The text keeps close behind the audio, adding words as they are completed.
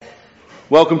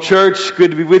Welcome, church.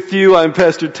 Good to be with you. I'm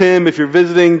Pastor Tim. If you're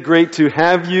visiting, great to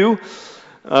have you.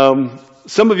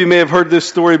 Some of you may have heard this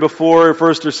story before,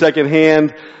 first or second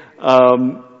hand.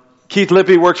 Keith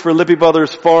Lippy works for Lippy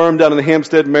Brothers Farm down in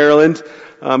Hampstead, Maryland.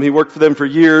 He worked for them for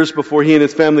years before he and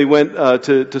his family went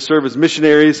to serve as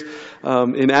missionaries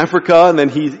in Africa, and then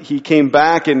he came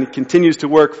back and continues to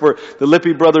work for the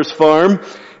Lippy Brothers Farm.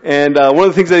 And one of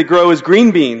the things that they grow is green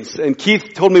beans. And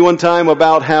Keith told me one time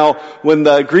about how when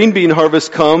the green bean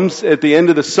harvest comes at the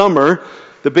end of the summer,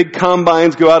 the big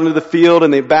combines go out into the field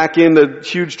and they back in the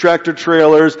huge tractor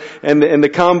trailers and the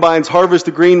combines harvest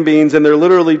the green beans, and they're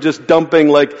literally just dumping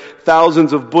like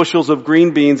thousands of bushels of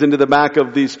green beans into the back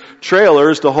of these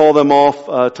trailers to haul them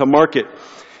off to market.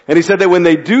 And he said that when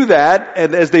they do that,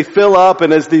 and as they fill up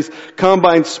and as these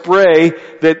combines spray,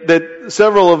 that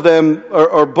several of them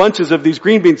or bunches of these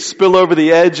green beans spill over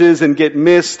the edges and get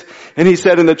missed. And he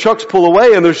said, and the trucks pull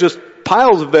away and there's just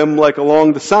piles of them like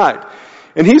along the side.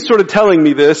 And he's sort of telling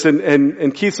me this,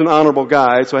 and Keith's an honorable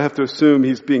guy, so I have to assume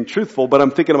he's being truthful, but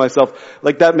I'm thinking to myself,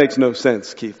 like, that makes no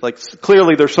sense, Keith. Like,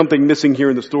 clearly there's something missing here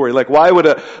in the story. Like, why would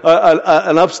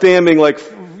an upstanding, like,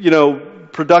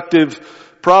 productive,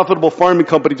 profitable farming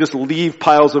company just leave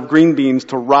piles of green beans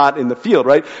to rot in the field,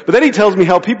 right? But then he tells me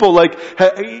how people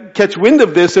catch wind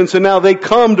of this, and so now they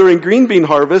come during green bean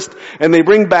harvest and they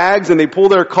bring bags and they pull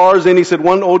their cars in. He said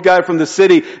one old guy from the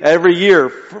city every year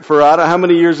for I don't know how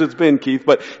many years it's been, Keith,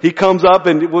 but he comes up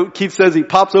and Keith says he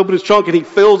pops open his trunk and he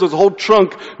fills his whole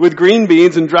trunk with green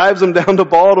beans and drives them down to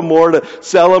Baltimore to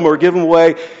sell them or give them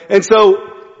away. And so,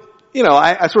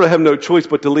 I sort of have no choice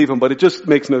but to leave them, but it just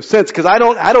makes no sense because I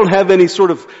don't have any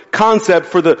sort of concept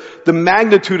for the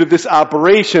magnitude of this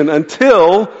operation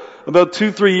until about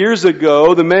 2-3 years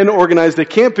ago. The men organized a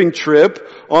camping trip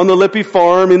on the Lippy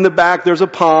farm. In the back there's a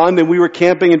pond, and we were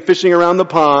camping and fishing around the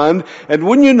pond. And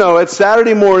wouldn't you know it,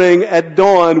 Saturday morning at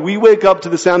dawn, we wake up to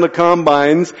the sound of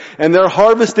combines, and they're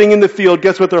harvesting in the field.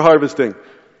 Guess what they're harvesting?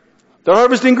 They're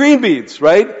harvesting green beans,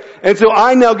 right? And so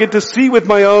I now get to see with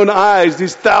my own eyes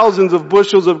these thousands of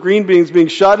bushels of green beans being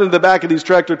shot into the back of these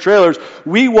tractor trailers.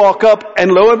 We walk up and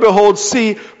lo and behold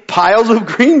see piles of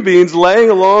green beans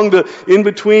laying along in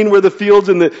between where the fields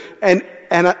and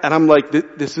I'm like,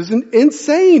 this is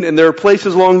insane. And there are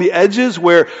places along the edges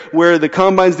where the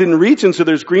combines didn't reach, and so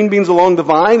there's green beans along the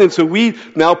vine, and so we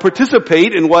now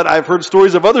participate in what I've heard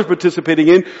stories of others participating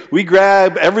in. We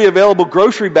grab every available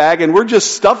grocery bag and we're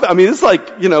just stuffing. I mean, it's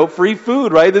like, free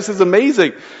food, right? This is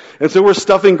amazing. And so we're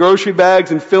stuffing grocery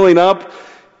bags and filling up,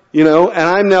 and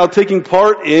I'm now taking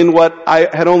part in what I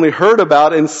had only heard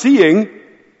about and seeing,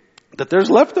 that there's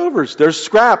leftovers, there's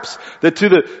scraps, that to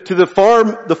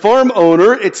the farm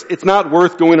owner, it's not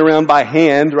worth going around by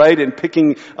hand, right, and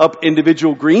picking up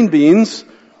individual green beans,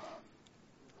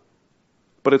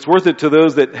 but it's worth it to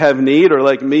those that have need, or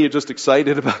like me, are just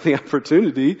excited about the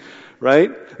opportunity, right?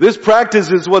 This practice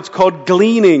is what's called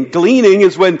gleaning. Gleaning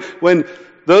is when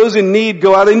those in need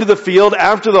go out into the field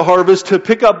after the harvest to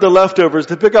pick up the leftovers,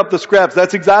 to pick up the scraps.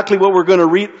 That's exactly what we're going to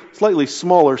read, slightly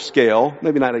smaller scale,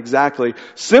 maybe not exactly,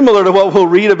 similar to what we'll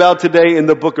read about today in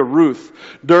the Book of Ruth,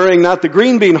 during not the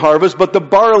green bean harvest, but the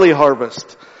barley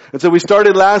harvest. And so we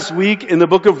started last week in the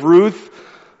Book of Ruth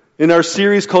in our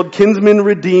series called Kinsman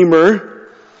Redeemer,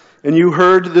 and you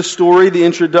heard the story, the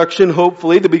introduction,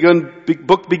 hopefully. The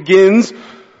book begins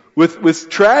with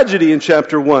tragedy in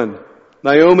chapter 1.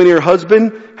 Naomi and her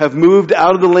husband have moved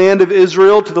out of the land of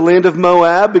Israel to the land of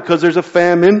Moab because there's a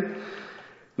famine.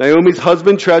 Naomi's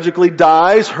husband tragically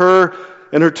dies. Her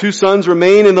and her 2 sons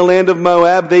remain in the land of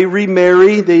Moab. They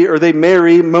remarry, they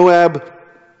marry Moab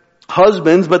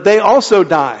husbands, but they also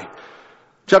die.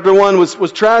 Chapter 1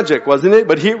 was tragic, wasn't it?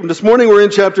 But this morning we're in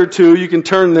chapter 2. You can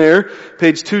turn there,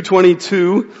 page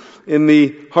 222 in the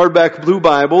hardback blue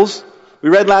Bibles. We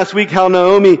read last week how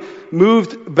Naomi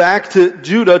moved back to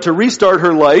Judah to restart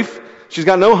her life. She's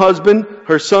got no husband.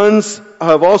 Her sons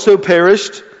have also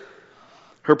perished.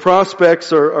 Her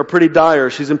prospects are pretty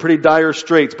dire. She's in pretty dire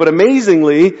straits. But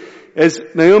amazingly, as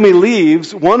Naomi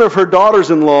leaves, one of her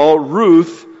daughters-in-law,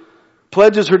 Ruth,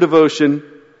 pledges her devotion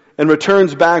and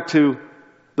returns back to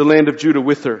the land of Judah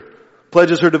with her.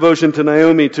 Pledges her devotion to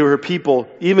Naomi, to her people,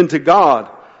 even to God.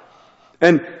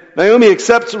 And Naomi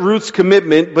accepts Ruth's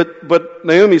commitment, but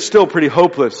Naomi's still pretty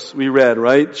hopeless, we read,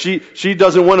 right? She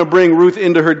doesn't want to bring Ruth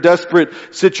into her desperate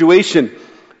situation.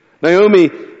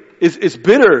 Naomi is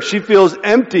bitter. She feels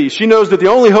empty. She knows that the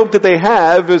only hope that they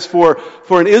have is for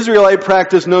an Israelite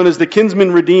practice known as the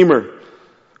Kinsman Redeemer.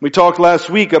 We talked last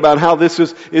week about how this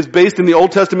is based in the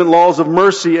Old Testament laws of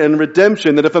mercy and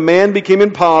redemption, that if a man became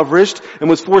impoverished and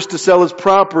was forced to sell his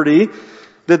property,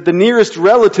 that the nearest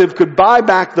relative could buy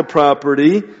back the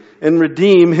property and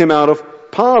redeem him out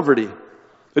of poverty.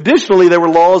 Additionally, there were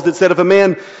laws that said if a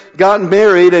man got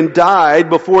married and died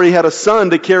before he had a son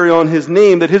to carry on his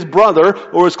name, that his brother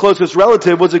or his closest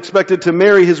relative was expected to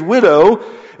marry his widow,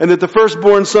 and that the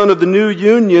firstborn son of the new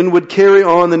union would carry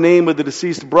on the name of the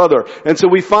deceased brother. And so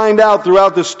we find out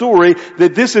throughout the story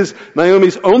that this is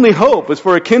Naomi's only hope, is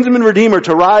for a kinsman redeemer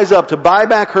to rise up, to buy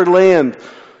back her land,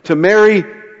 to marry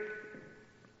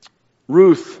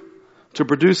Ruth, to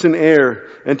produce an heir,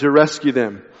 and to rescue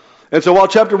them. And so while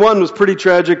chapter 1 was pretty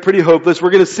tragic, pretty hopeless, we're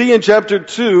going to see in chapter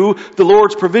 2 the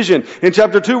Lord's provision. In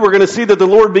chapter 2 we're going to see that the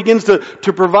Lord begins to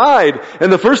provide.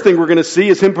 And the first thing we're going to see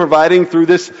is Him providing through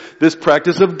this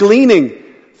practice of gleaning,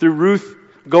 through Ruth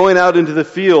going out into the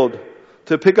field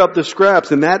to pick up the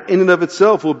scraps. And that in and of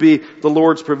itself will be the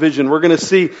Lord's provision. We're going to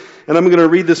see, and I'm going to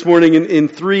read this morning in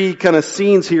three kind of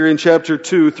scenes here in chapter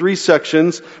 2, three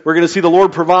sections. We're going to see the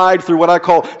Lord provide through what I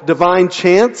call divine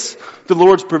chance, the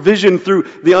Lord's provision through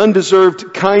the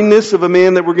undeserved kindness of a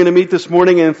man that we're going to meet this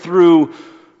morning, and through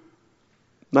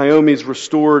Naomi's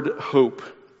restored hope.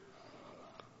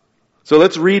 So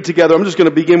let's read together. I'm just going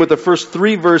to begin with the first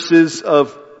three verses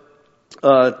of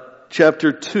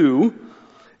chapter 2.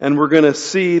 And we're going to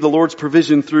see the Lord's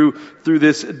provision through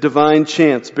this divine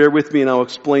chance. Bear with me and I'll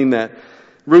explain that.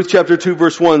 Ruth chapter 2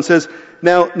 verse 1 says,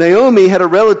 Now Naomi had a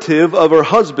relative of her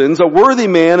husband's, a worthy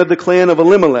man of the clan of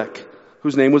Elimelech,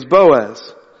 whose name was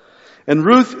Boaz. And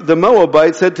Ruth the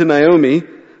Moabite said to Naomi,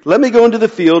 Let me go into the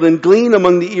field and glean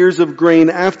among the ears of grain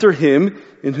after him,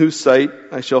 in whose sight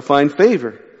I shall find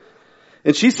favor.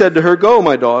 And she said to her, Go,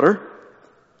 my daughter.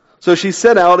 So she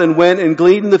set out and went and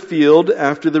gleaned in the field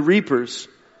after the reapers.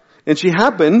 And she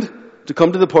happened to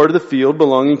come to the part of the field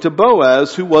belonging to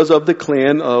Boaz, who was of the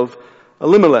clan of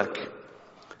Elimelech.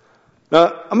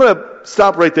 Now, I'm going to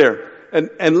stop right there.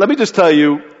 And let me just tell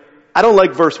you, I don't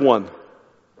like verse 1.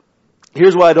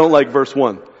 Here's why I don't like verse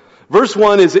 1. Verse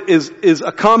 1 is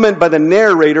a comment by the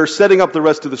narrator setting up the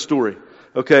rest of the story.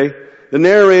 Okay? The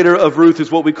narrator of Ruth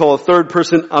is what we call a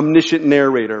third-person omniscient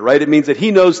narrator, right? It means that he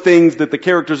knows things that the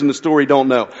characters in the story don't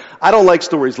know. I don't like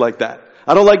stories like that.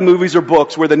 I don't like movies or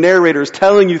books where the narrator is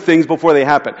telling you things before they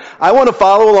happen. I want to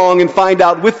follow along and find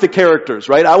out with the characters,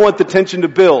 right? I want the tension to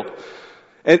build.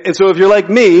 And so if you're like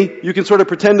me, you can sort of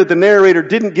pretend that the narrator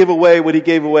didn't give away what he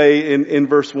gave away in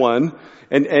verse 1.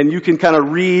 And you can kind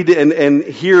of read and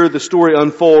hear the story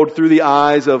unfold through the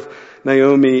eyes of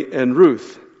Naomi and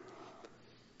Ruth.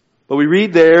 But we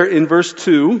read there in verse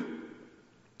 2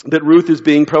 that Ruth is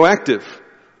being proactive.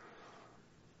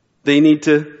 They need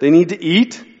to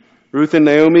eat. Ruth and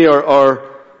Naomi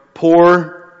are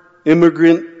poor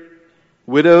immigrant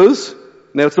widows.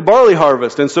 Now it's the barley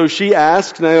harvest. And so she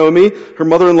asked Naomi, her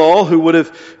mother-in-law, who would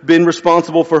have been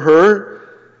responsible for her,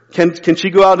 can she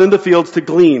go out in the fields to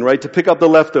glean, right? To pick up the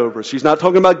leftovers. She's not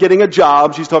talking about getting a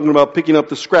job. She's talking about picking up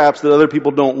the scraps that other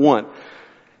people don't want.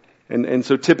 And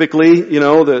so typically,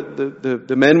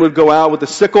 the men would go out with a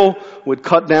sickle, would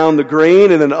cut down the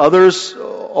grain, and then others,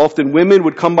 often women,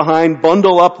 would come behind,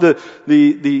 bundle up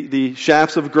the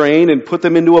shafts of grain and put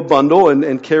them into a bundle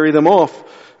and carry them off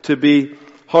to be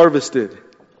harvested.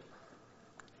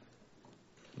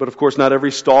 But of course, not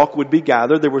every stalk would be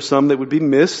gathered. There were some that would be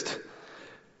missed.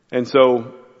 And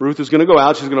so Ruth is going to go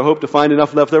out. She's going to hope to find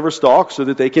enough leftover stalks so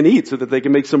that they can eat, so that they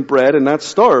can make some bread and not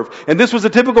starve. And this was a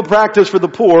typical practice for the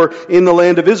poor in the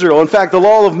land of Israel. In fact, the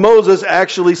law of Moses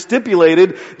actually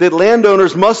stipulated that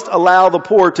landowners must allow the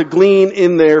poor to glean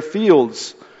in their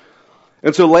fields.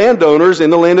 And so landowners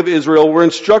in the land of Israel were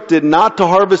instructed not to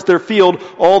harvest their field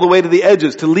all the way to the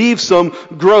edges, to leave some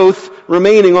growth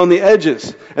remaining on the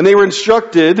edges. And they were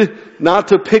instructed not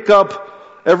to pick up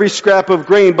every scrap of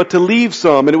grain, but to leave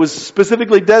some. And it was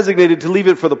specifically designated to leave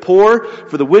it for the poor,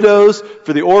 for the widows,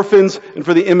 for the orphans, and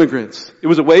for the immigrants. It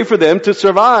was a way for them to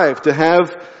survive, to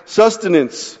have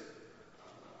sustenance.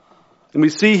 And we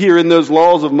see here in those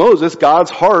laws of Moses, God's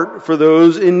heart for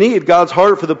those in need, God's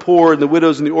heart for the poor and the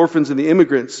widows and the orphans and the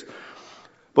immigrants.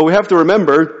 But we have to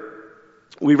remember,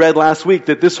 we read last week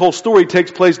that this whole story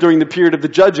takes place during the period of the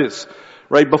Judges.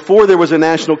 Right, before there was a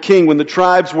national king, when the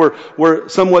tribes were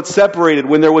somewhat separated,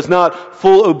 when there was not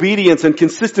full obedience and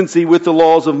consistency with the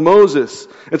laws of Moses.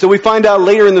 And so we find out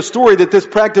later in the story that this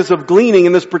practice of gleaning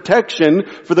and this protection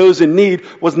for those in need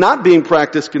was not being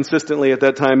practiced consistently at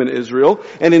that time in Israel.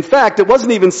 And in fact, it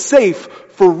wasn't even safe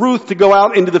for Ruth to go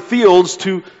out into the fields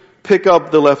to pick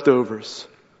up the leftovers.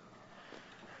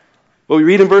 Well, we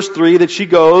read in verse 3 that she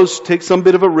goes, takes some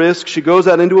bit of a risk. She goes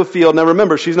out into a field. Now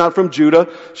remember, she's not from Judah.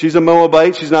 She's a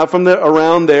Moabite. She's not from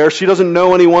around there. She doesn't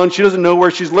know anyone. She doesn't know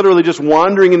where. She's literally just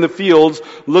wandering in the fields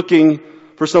looking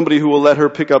for somebody who will let her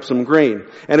pick up some grain.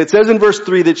 And it says in verse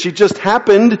 3 that she just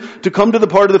happened to come to the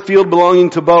part of the field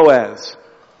belonging to Boaz.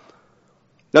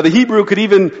 Now the Hebrew could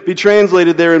even be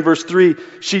translated there in verse 3,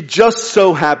 she just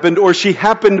so happened, or she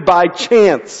happened by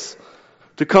chance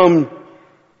to come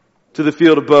to the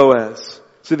field of Boaz.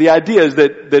 So the idea is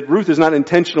that Ruth is not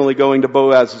intentionally going to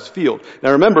Boaz's field.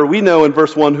 Now remember, we know in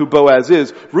verse 1 who Boaz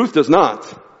is. Ruth does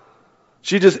not.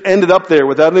 She just ended up there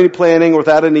without any planning,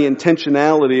 without any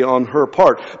intentionality on her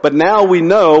part. But now we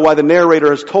know why the narrator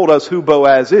has told us who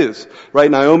Boaz is. Right?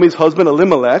 Naomi's husband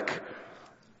Elimelech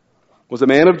was a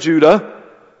man of Judah.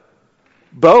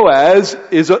 Boaz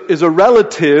is a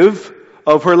relative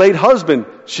of her late husband.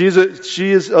 She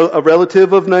is a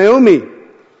relative of Naomi.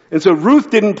 And so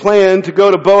Ruth didn't plan to go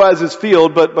to Boaz's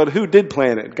field, but who did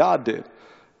plan it? God did.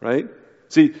 Right?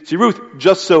 See, Ruth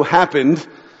just so happened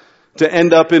to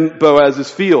end up in Boaz's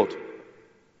field.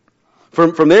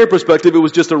 From their perspective, it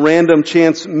was just a random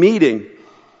chance meeting.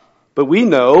 But we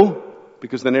know,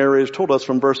 because the narrator told us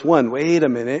from verse 1, wait a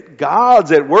minute,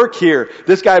 God's at work here.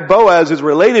 This guy Boaz is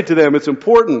related to them. It's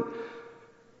important.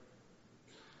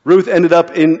 Ruth ended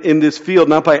up in this field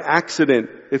not by accident.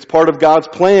 It's part of God's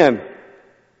plan.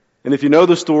 And if you know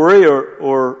the story,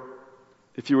 or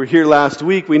if you were here last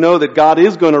week, we know that God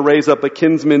is going to raise up a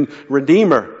kinsman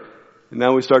redeemer. And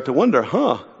now we start to wonder,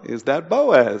 is that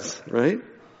Boaz, right?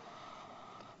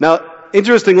 Now,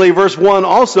 interestingly, verse 1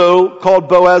 also called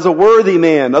Boaz a worthy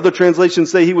man. Other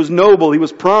translations say he was noble, he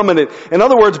was prominent. In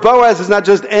other words, Boaz is not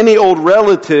just any old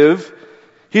relative.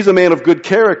 He's a man of good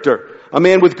character, a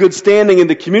man with good standing in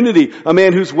the community, a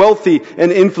man who's wealthy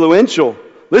and influential.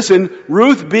 Listen,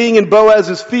 Ruth being in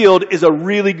Boaz's field is a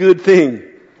really good thing,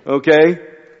 okay?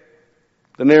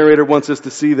 The narrator wants us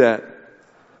to see that.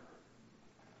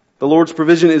 The Lord's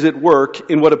provision is at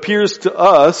work in what appears to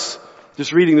us,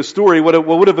 just reading the story, what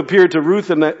would have appeared to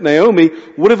Ruth and Naomi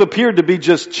would have appeared to be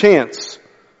just chance.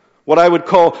 What I would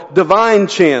call divine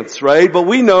chance, right? But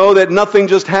we know that nothing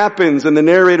just happens, and the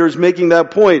narrator is making that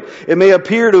point. It may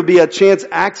appear to be a chance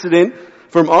accident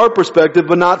from our perspective,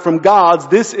 but not from God's.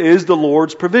 This is the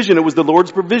Lord's provision. It was the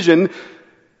Lord's provision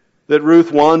that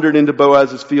Ruth wandered into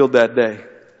Boaz's field that day.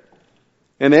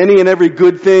 And any and every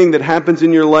good thing that happens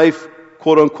in your life,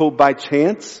 quote unquote, by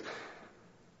chance,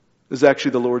 is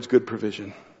actually the Lord's good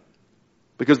provision.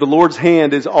 Because the Lord's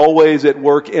hand is always at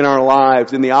work in our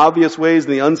lives, in the obvious ways,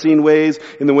 in the unseen ways,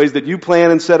 in the ways that you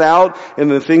plan and set out,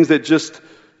 and the things that just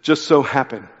so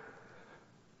happen.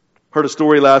 Heard a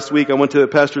story last week. I went to the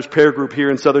pastor's prayer group here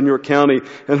in Southern York County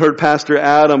and heard Pastor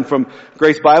Adam from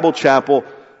Grace Bible Chapel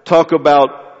talk about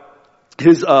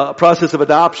his process of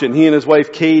adoption. He and his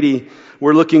wife Katie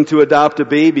were looking to adopt a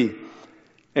baby.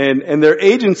 And their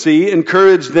agency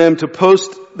encouraged them to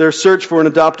post their search for an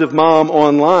adoptive mom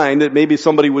online, that maybe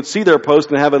somebody would see their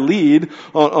post and have a lead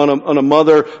on a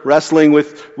mother wrestling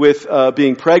with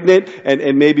being pregnant,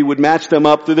 and maybe would match them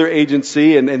up through their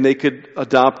agency, and they could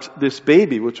adopt this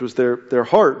baby, which was their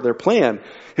plan.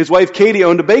 His wife Katie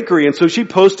owned a bakery, and so she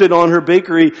posted on her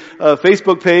bakery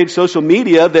Facebook page, social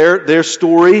media, their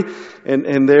story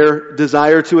and their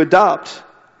desire to adopt.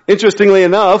 Interestingly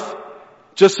enough,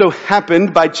 just so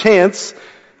happened by chance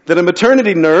that a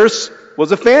maternity nurse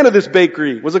was a fan of this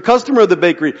bakery, was a customer of the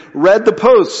bakery, read the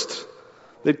post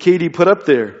that Katie put up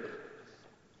there.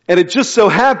 And it just so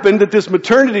happened that this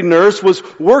maternity nurse was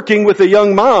working with a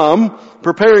young mom,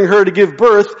 preparing her to give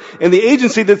birth, and the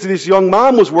agency that this young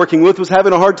mom was working with was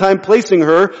having a hard time placing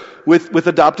her with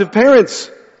adoptive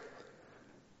parents.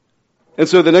 And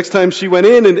so the next time she went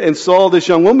in and saw this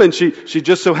young woman, she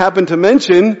just so happened to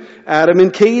mention Adam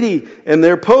and Katie and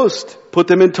their post, put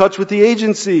them in touch with the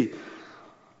agency.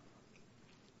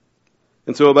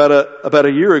 And so about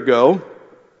a year ago,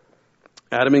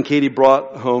 Adam and Katie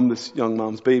brought home this young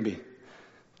mom's baby.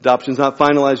 Adoption's not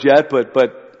finalized yet,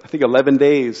 but I think 11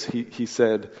 days, he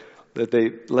said,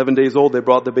 11 days old, they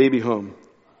brought the baby home.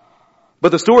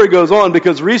 But the story goes on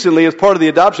because recently, as part of the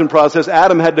adoption process,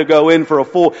 Adam had to go in for a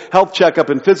full health checkup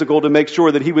and physical to make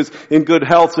sure that he was in good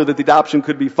health so that the adoption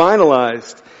could be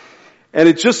finalized. And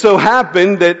it just so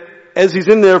happened that as he's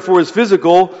in there for his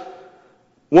physical,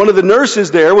 one of the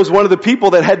nurses there was one of the people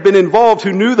that had been involved,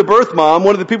 who knew the birth mom,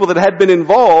 one of the people that had been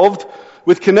involved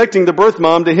with connecting the birth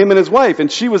mom to him and his wife.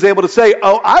 And she was able to say,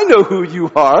 "Oh, I know who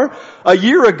you are. A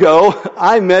year ago,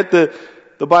 I met the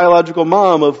biological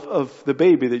mom of the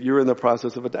baby that you're in the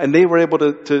process of." And they were able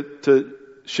to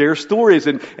share stories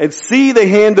and see the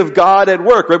hand of God at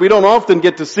work, right? We don't often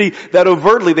get to see that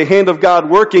overtly, the hand of God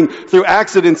working through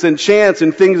accidents and chance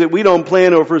and things that we don't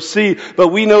plan or foresee, but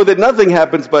we know that nothing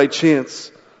happens by chance.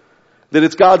 That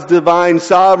it's God's divine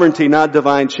sovereignty, not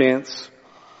divine chance.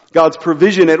 God's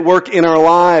provision at work in our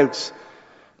lives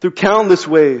through countless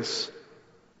ways.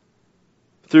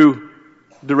 Through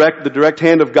the direct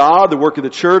hand of God, the work of the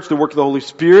church, the work of the Holy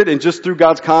Spirit, and just through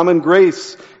God's common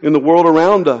grace in the world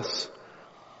around us.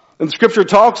 And the Scripture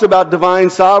talks about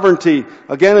divine sovereignty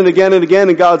again and again and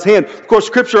again in God's hand. Of course,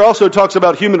 Scripture also talks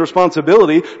about human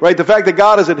responsibility, right? The fact that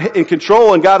God is in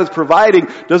control and God is providing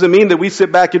doesn't mean that we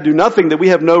sit back and do nothing, that we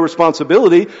have no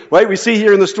responsibility, right? We see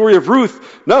here in the story of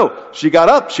Ruth, no, she got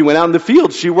up, she went out in the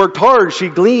field, she worked hard, she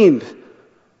gleaned.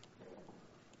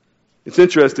 It's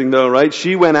interesting though, right?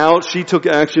 She went out, she took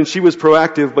action, she was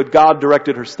proactive, but God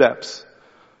directed her steps.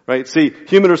 Right? See,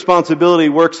 human responsibility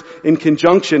works in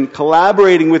conjunction,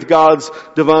 collaborating with God's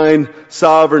divine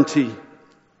sovereignty.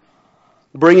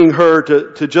 Bringing her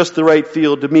to just the right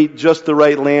field, to meet just the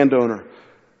right landowner.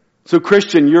 So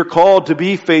Christian, you're called to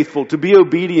be faithful, to be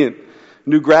obedient.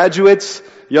 New graduates,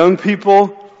 young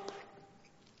people,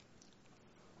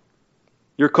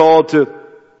 you're called to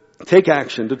take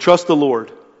action, to trust the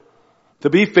Lord, to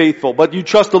be faithful. But you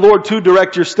trust the Lord to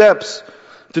direct your steps.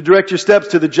 To direct your steps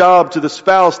to the job, to the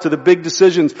spouse, to the big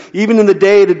decisions, even in the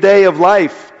day-to-day of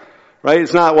life. Right?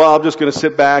 It's not, well, I'm just going to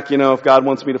sit back, if God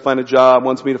wants me to find a job,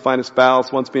 wants me to find a spouse,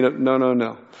 wants me to...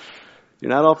 No. You're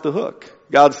not off the hook.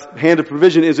 God's hand of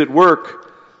provision is at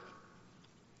work.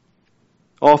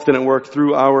 Often at work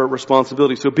through our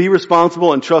responsibility. So be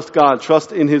responsible and trust God.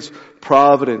 Trust in His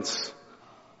providence.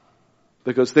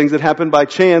 Because things that happen by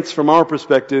chance, from our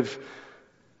perspective,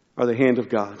 are the hand of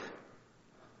God.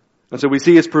 And so we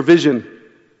see His provision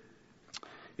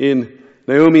in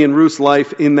Naomi and Ruth's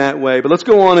life in that way. But let's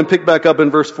go on and pick back up in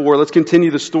verse 4. Let's continue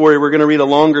the story. We're going to read a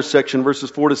longer section,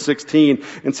 verses 4 to 16,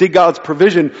 and see God's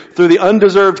provision through the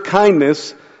undeserved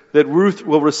kindness that Ruth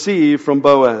will receive from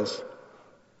Boaz.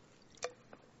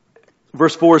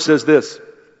 Verse 4 says this,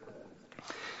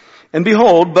 "And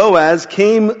behold, Boaz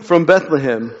came from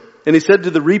Bethlehem, and he said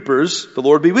to the reapers, 'The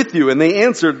Lord be with you.' And they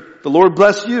answered, 'The Lord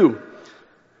bless you.'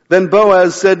 Then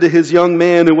Boaz said to his young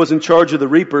man who was in charge of the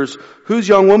reapers, 'Whose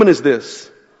young woman is this?'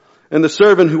 And the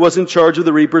servant who was in charge of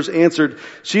the reapers answered,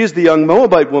 'She is the young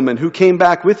Moabite woman who came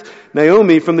back with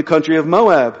Naomi from the country of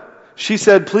Moab. She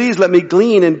said, "Please let me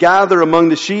glean and gather among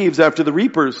the sheaves after the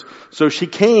reapers." So she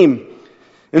came,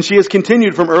 and she has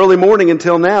continued from early morning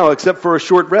until now, except for a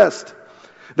short rest.'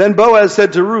 Then Boaz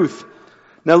said to Ruth,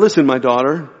 'Now listen, my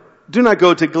daughter, do not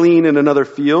go to glean in another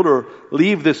field or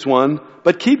leave this one,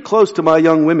 but keep close to my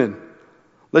young women.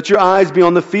 Let your eyes be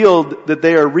on the field that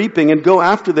they are reaping and go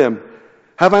after them.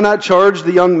 Have I not charged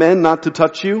the young men not to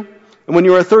touch you? And when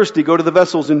you are thirsty, go to the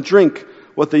vessels and drink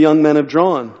what the young men have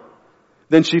drawn.'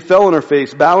 Then she fell on her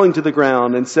face, bowing to the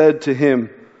ground, and said to him,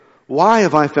 'Why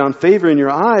have I found favor in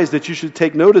your eyes that you should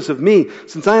take notice of me,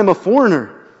 since I am a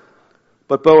foreigner?'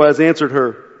 But Boaz answered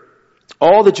her,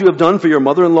 'All that you have done for your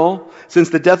mother-in-law since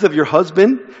the death of your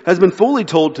husband has been fully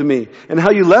told to me, and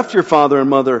how you left your father and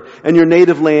mother and your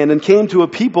native land and came to a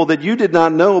people that you did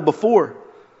not know before.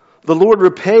 The Lord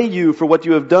repay you for what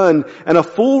you have done, and a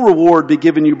full reward be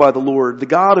given you by the Lord, the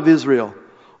God of Israel,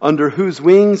 under whose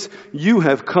wings you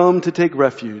have come to take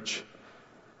refuge.'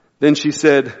 Then she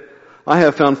said, 'I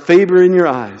have found favor in your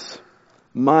eyes,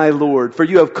 my Lord, for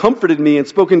you have comforted me and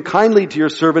spoken kindly to your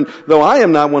servant, though I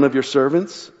am not one of your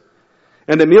servants.'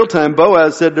 And at mealtime,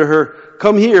 Boaz said to her,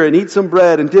 'Come here and eat some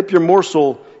bread and dip your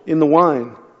morsel in the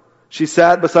wine.' She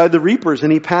sat beside the reapers,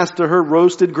 and he passed to her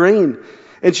roasted grain.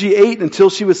 And she ate until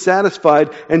she was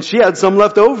satisfied, and she had some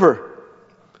left over.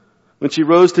 When she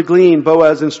rose to glean,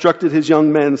 Boaz instructed his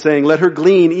young men, saying, 'Let her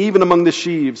glean even among the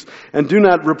sheaves, and do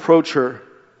not reproach her.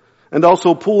 And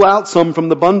also pull out some from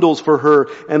the bundles for her,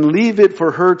 and leave it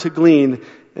for her to glean,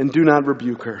 and do not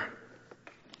rebuke her.'"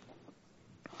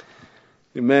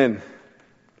 Amen.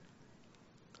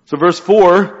 So verse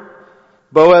 4,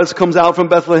 Boaz comes out from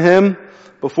Bethlehem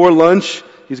before lunch.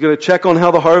 He's going to check on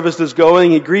how the harvest is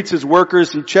going. He greets his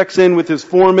workers. He checks in with his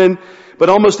foreman. But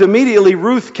almost immediately,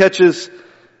 Ruth catches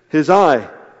his eye.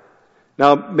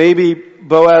 Now, maybe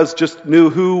Boaz just knew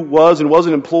who was and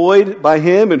wasn't employed by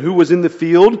him and who was in the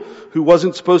field, who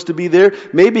wasn't supposed to be there.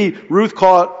 Maybe Ruth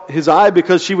caught his eye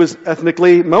because she was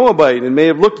ethnically Moabite and may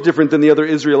have looked different than the other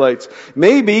Israelites.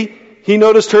 Maybe he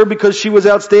noticed her because she was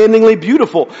outstandingly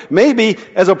beautiful. Maybe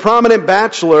as a prominent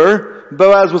bachelor,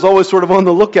 Boaz was always sort of on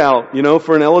the lookout,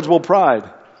 for an eligible bride.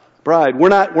 We're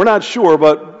not sure,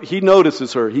 but he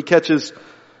notices her. She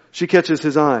catches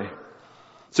his eye.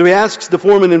 So he asks the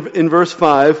foreman in verse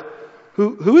 5,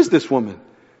 who is this woman?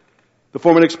 The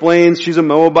foreman explains she's a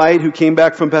Moabite who came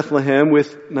back from Bethlehem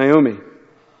with Naomi.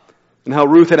 And how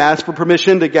Ruth had asked for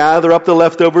permission to gather up the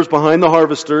leftovers behind the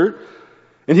harvester.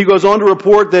 And he goes on to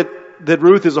report that that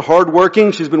Ruth is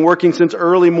hardworking. She's been working since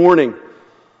early morning.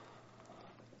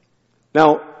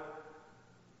 Now,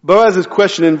 Boaz's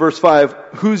question in verse 5,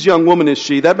 whose young woman is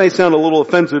she? That may sound a little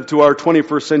offensive to our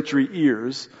 21st century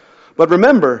ears. But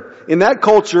remember, in that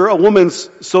culture, a woman's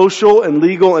social and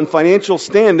legal and financial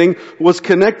standing was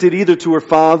connected either to her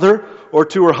father or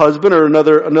to her husband or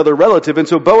another relative. And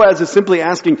so Boaz is simply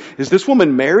asking, is this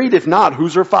woman married? If not,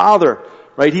 who's her father?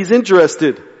 Right? He's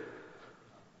interested.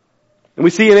 And we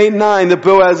see in 8 and 9 that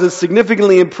Boaz is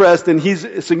significantly impressed, and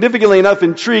he's significantly enough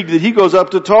intrigued that he goes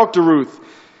up to talk to Ruth.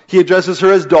 He addresses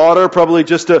her as daughter, probably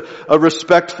just a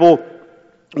respectful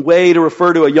way to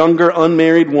refer to a younger,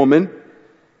 unmarried woman.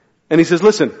 And he says,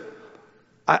 listen,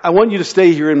 I want you to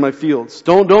stay here in my fields.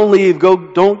 Don't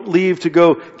leave to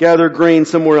go gather grain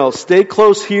somewhere else. Stay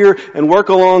close here and work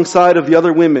alongside of the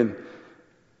other women.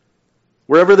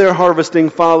 Wherever they're harvesting,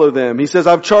 follow them. He says,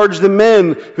 I've charged the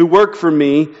men who work for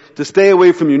me to stay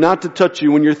away from you, not to touch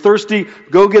you. When you're thirsty,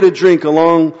 go get a drink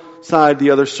alongside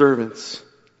the other servants.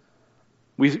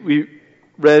 We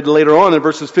read later on in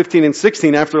verses 15 and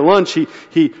 16, after lunch,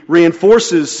 he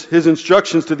reinforces his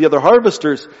instructions to the other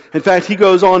harvesters. In fact, he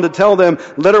goes on to tell them,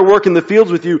 let her work in the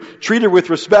fields with you, treat her with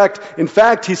respect. In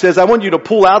fact, he says, I want you to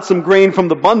pull out some grain from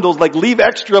the bundles, like leave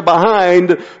extra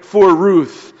behind for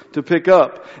Ruth to pick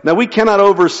up. Now, we cannot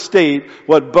overstate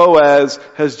what Boaz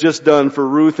has just done for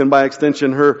Ruth and by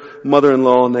extension her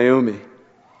mother-in-law Naomi.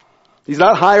 He's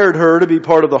not hired her to be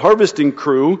part of the harvesting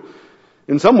crew.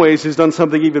 In some ways, he's done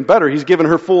something even better. He's given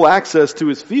her full access to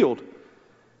his field.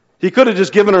 He could have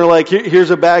just given her like, here's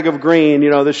a bag of grain,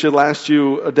 this should last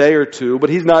you a day or two, but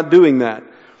he's not doing that.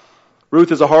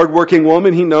 Ruth is a hardworking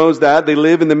woman. He knows that. They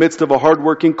live in the midst of a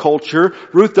hardworking culture.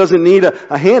 Ruth doesn't need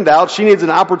a handout. She needs an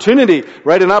opportunity,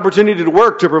 right? An opportunity to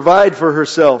work, to provide for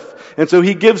herself. And so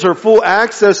he gives her full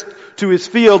access to his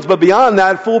fields, but beyond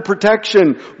that, full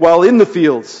protection while in the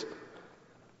fields.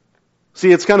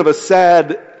 See, it's kind of a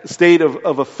sad state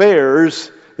of affairs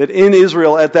that in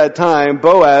Israel at that time,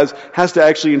 Boaz has to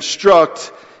actually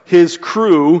instruct his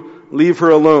crew, leave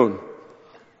her alone.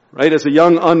 Right? As a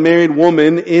young unmarried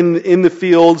woman in the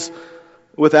fields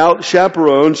without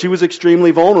chaperone, she was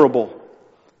extremely vulnerable.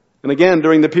 And again,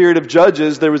 during the period of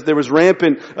Judges, there was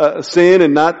rampant sin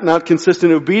and not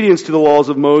consistent obedience to the laws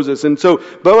of Moses. And so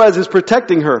Boaz is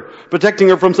protecting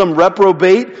her from some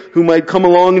reprobate who might come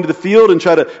along into the field and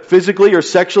try to physically or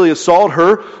sexually assault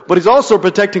her. But he's also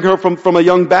protecting her from a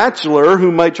young bachelor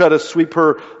who might try to sweep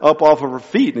her up off of her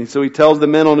feet. And so he tells the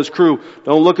men on his crew,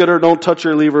 don't look at her, don't touch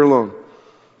her, leave her alone.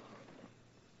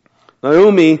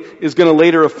 Naomi is going to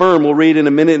later affirm, we'll read in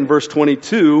a minute in verse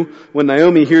 22, when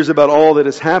Naomi hears about all that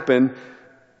has happened,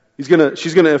 she's going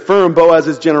to affirm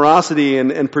Boaz's generosity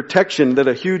and protection, that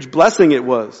a huge blessing it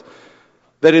was.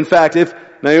 That in fact, if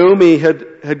Naomi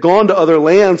had gone to other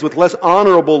lands with less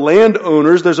honorable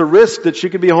landowners, there's a risk that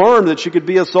she could be harmed, that she could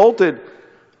be assaulted.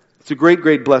 It's a great,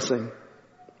 great blessing.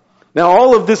 Now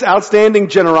all of this outstanding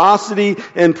generosity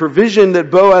and provision that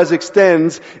Boaz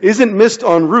extends isn't missed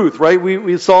on Ruth, right?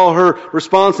 We saw her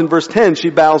response in verse 10. She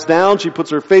bows down, she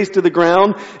puts her face to the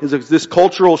ground, is this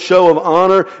cultural show of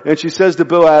honor, and she says to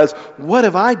Boaz, what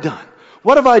have I done?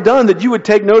 What have I done that you would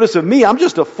take notice of me? I'm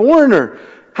just a foreigner.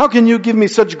 How can you give me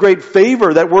such great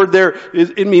favor? That word there,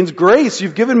 it means grace.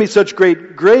 You've given me such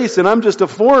great grace, and I'm just a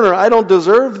foreigner. I don't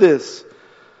deserve this.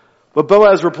 But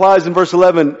Boaz replies in verse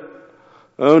 11,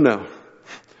 oh no.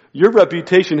 Your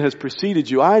reputation has preceded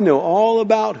you. I know all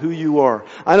about who you are.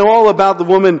 I know all about the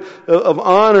woman of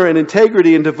honor and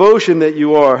integrity and devotion that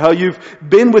you are. How you've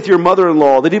been with your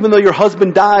mother-in-law. That even though your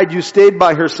husband died, you stayed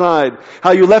by her side.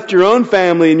 How you left your own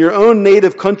family and your own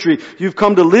native country. You've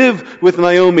come to live with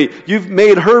Naomi. You've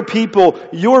made her people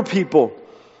your people.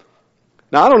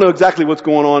 Now I don't know exactly what's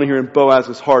going on here in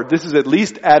Boaz's heart. This is at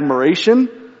least admiration.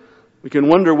 We can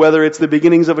wonder whether it's the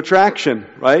beginnings of attraction,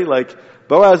 right? Like,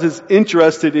 Boaz is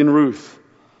interested in Ruth.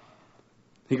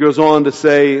 He goes on to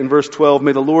say in verse 12,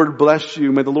 may the Lord bless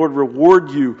you, may the Lord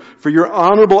reward you for your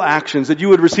honorable actions, that you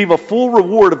would receive a full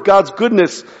reward of God's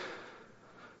goodness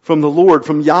from the Lord,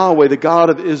 from Yahweh, the God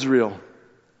of Israel,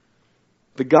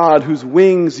 the God whose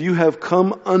wings you have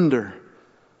come under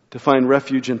to find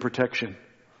refuge and protection.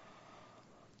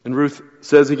 And Ruth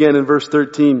says again in verse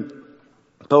 13,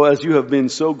 Boaz, you have been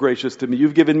so gracious to me.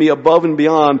 You've given me above and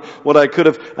beyond what I could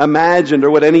have imagined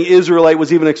or what any Israelite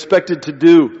was even expected to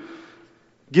do,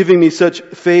 giving me such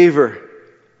favor.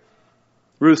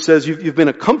 Ruth says, you've been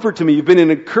a comfort to me. You've been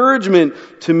an encouragement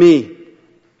to me.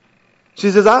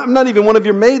 She says, I'm not even one of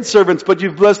your maidservants, but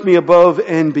you've blessed me above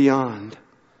and beyond.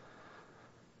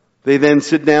 They then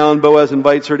sit down. Boaz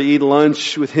invites her to eat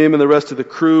lunch with him and the rest of the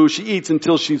crew. She eats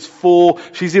until she's full.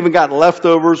 She's even got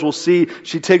leftovers. We'll see.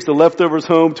 She takes the leftovers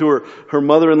home to her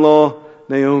mother-in-law,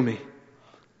 Naomi.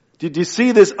 Did you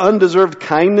see this undeserved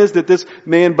kindness that this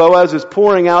man Boaz is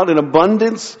pouring out in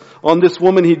abundance on this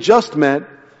woman he just met?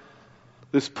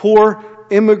 This poor,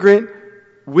 immigrant,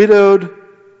 widowed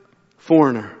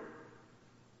foreigner.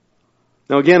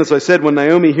 Now again, as I said, when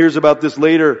Naomi hears about this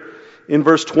later in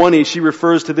verse 20, she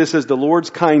refers to this as the Lord's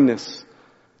kindness.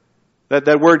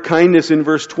 That word kindness in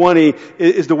verse 20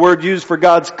 is the word used for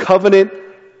God's covenant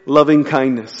loving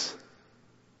kindness.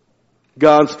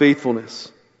 God's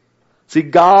faithfulness. See,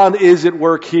 God is at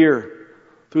work here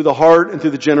through the heart and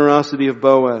through the generosity of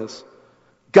Boaz.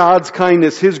 God's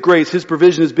kindness, His grace, His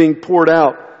provision is being poured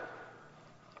out.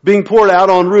 Being poured out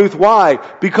on Ruth. Why?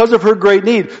 Because of her great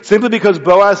need. Simply because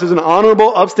Boaz is an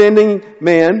honorable, upstanding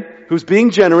man who's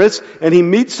being generous, and he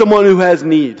meets someone who has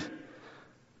need.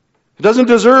 He doesn't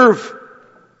deserve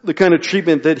the kind of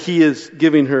treatment that he is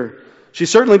giving her. She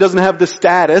certainly doesn't have the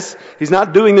status. He's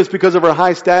not doing this because of her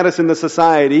high status in the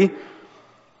society.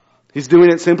 He's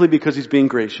doing it simply because he's being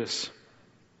gracious.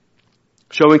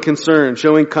 Showing concern,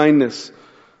 showing kindness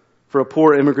for a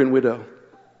poor immigrant widow.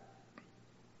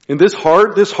 And this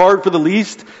heart for the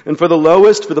least and for the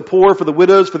lowest, for the poor, for the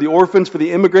widows, for the orphans, for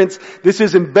the immigrants, this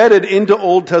is embedded into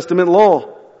Old Testament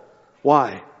law.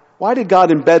 Why? Why did God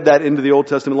embed that into the Old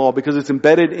Testament law? Because it's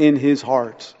embedded in His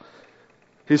heart.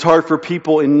 His heart for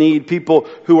people in need, people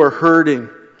who are hurting.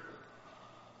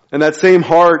 And that same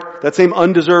heart, that same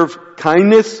undeserved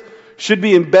kindness should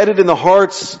be embedded in the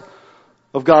hearts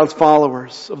of God's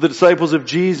followers, of the disciples of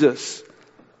Jesus.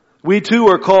 We too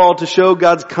are called to show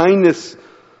God's kindness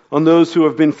on those who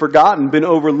have been forgotten, been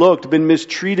overlooked, been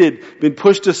mistreated, been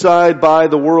pushed aside by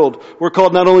the world. We're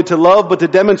called not only to love, but to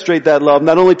demonstrate that love.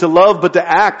 Not only to love, but to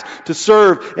act, to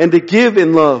serve, and to give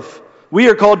in love. We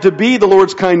are called to be the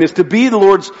Lord's kindness, to be the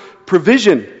Lord's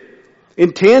provision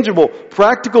in tangible,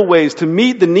 practical ways to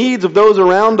meet the needs of those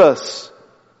around us.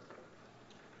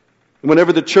 And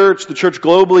whenever the church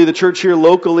globally, the church here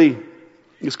locally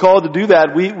is called to do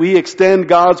that, we extend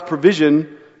God's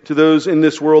provision to those in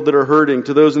this world that are hurting,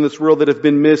 to those in this world that have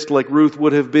been missed like Ruth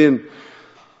would have been.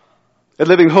 At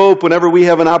Living Hope, whenever we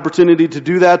have an opportunity to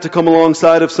do that, to come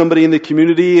alongside of somebody in the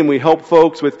community and we help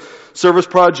folks with service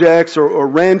projects or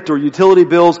rent or utility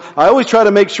bills, I always try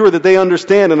to make sure that they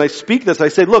understand, and I speak this, I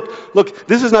say, look,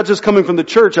 this is not just coming from the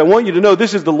church. I want you to know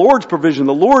this is the Lord's provision.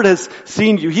 The Lord has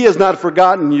seen you. He has not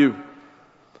forgotten you.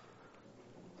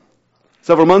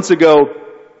 Several months ago,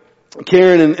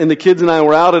 Karen and the kids and I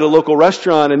were out at a local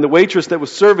restaurant, and the waitress that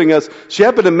was serving us, she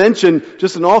happened to mention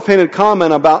just an offhanded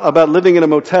comment about living in a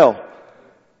motel.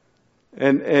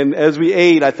 And as we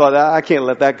ate, I thought, I can't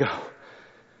let that go.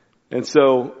 And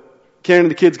so Karen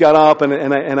and the kids got up,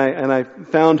 and I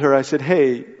found her. I said,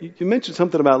 hey, you mentioned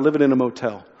something about living in a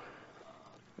motel.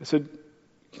 I said,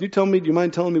 do you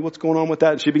mind telling me what's going on with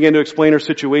that? And she began to explain her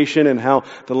situation and how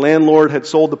the landlord had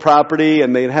sold the property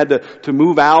and they had to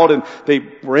move out, and they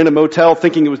were in a motel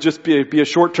thinking it was just be a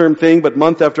short-term thing, but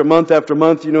month after month after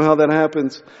month, you know how that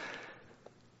happens.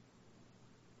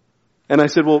 And I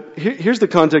said, well, here's the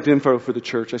contact info for the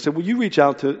church. I said, will you reach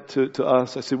out to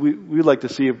us? I said, we'd like to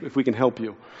see if we can help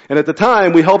you. And at the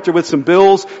time, we helped her with some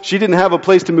bills. She didn't have a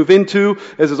place to move into,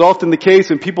 as is often the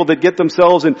case, and people that get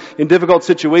themselves in difficult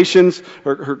situations.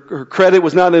 Her credit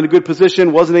was not in a good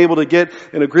position, wasn't able to get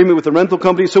an agreement with the rental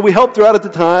company. So we helped her out at the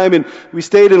time, and we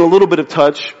stayed in a little bit of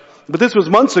touch. But this was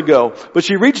months ago. But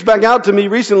she reached back out to me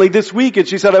recently this week, and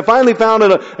she said, I finally found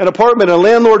an apartment, a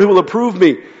landlord who will approve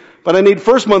me. But I need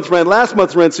first month's rent, last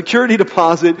month's rent, security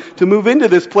deposit to move into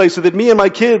this place so that me and my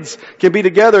kids can be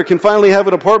together, can finally have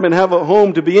an apartment, have a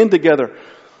home to be in together.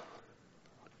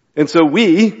 And so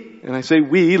we,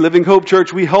 Living Hope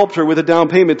Church, we helped her with a down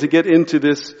payment to get into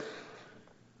this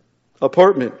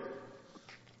apartment.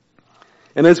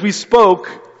 And as we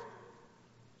spoke,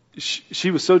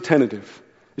 she was so tentative.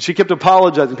 She kept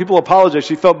apologizing. People apologized.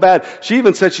 She felt bad. She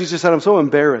even said, I'm so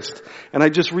embarrassed. And I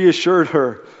just reassured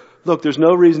her, look, there's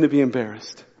no reason to be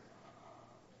embarrassed.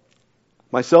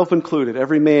 Myself included,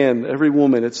 every man, every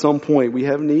woman, at some point, we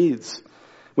have needs.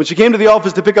 When she came to the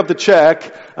office to pick up the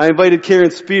check, I invited Karen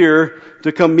Spear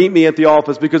to come meet me at the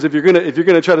office, because if you're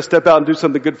gonna try to step out and do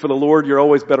something good for the Lord, you're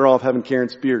always better off having Karen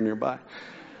Spear nearby.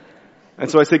 And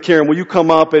so I said, Karen, will you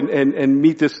come up and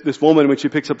meet this woman when she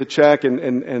picks up the check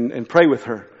and pray with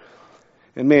her?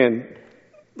 And man,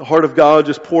 the heart of God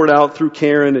just poured out through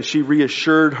Karen as she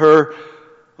reassured her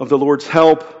of the Lord's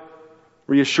help,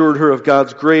 reassured her of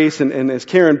God's grace, and as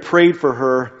Karen prayed for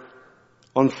her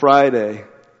on Friday,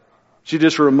 She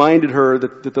just reminded her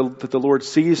that the Lord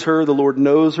sees her, the Lord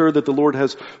knows her, that the Lord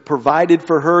has provided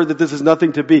for her, that this is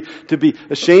nothing to be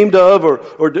ashamed of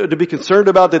or to be concerned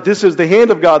about, that this is the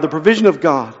hand of God, the provision of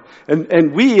God.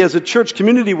 And we as a church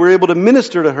community were able to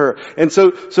minister to her. And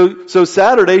so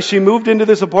Saturday she moved into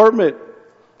this apartment.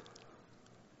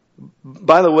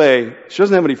 By the way, she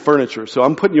doesn't have any furniture, so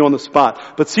I'm putting you on the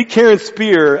spot. But see Karen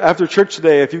Spear after church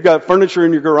today, if you've got furniture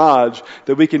in your garage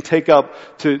that we can take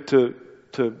up to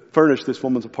furnish this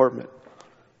woman's apartment.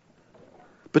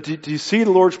 But do you see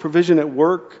the Lord's provision at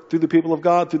work through the people of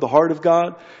God, through the heart of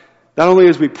God? Not only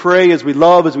as we pray, as we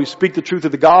love, as we speak the truth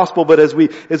of the gospel, but as we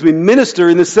minister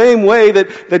in the same way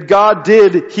that God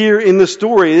did here in the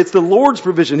story. It's the Lord's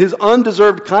provision, His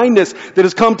undeserved kindness that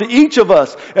has come to each of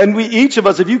us. And each of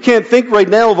us, if you can't think right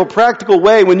now of a practical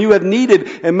way when you have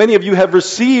needed, and many of you have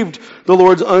received the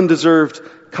Lord's undeserved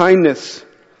kindness,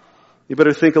 you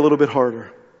better think a little bit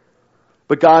harder.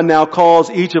 But God now calls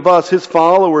each of us, His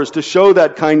followers, to show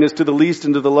that kindness to the least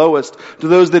and to the lowest, to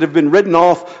those that have been written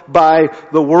off by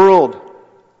the world.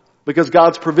 Because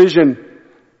God's provision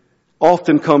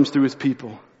often comes through His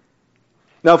people.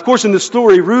 Now, of course, in the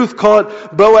story, Ruth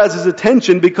caught Boaz's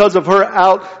attention because of her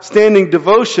outstanding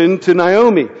devotion to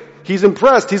Naomi. He's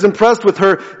impressed. He's impressed with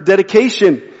her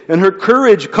dedication and her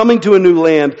courage coming to a new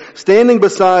land, standing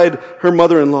beside her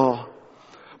mother-in-law.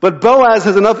 But Boaz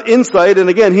has enough insight, and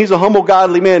again, he's a humble,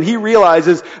 godly man. He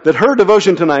realizes that her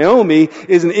devotion to Naomi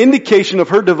is an indication of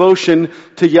her devotion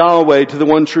to Yahweh, to the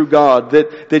one true God,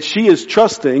 that she is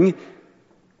trusting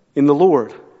in the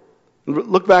Lord.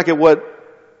 Look back at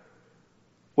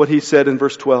what he said in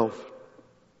verse 12.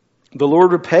 The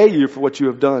Lord repay you for what you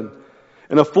have done,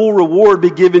 and a full reward be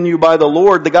given you by the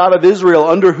Lord, the God of Israel,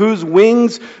 under whose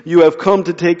wings you have come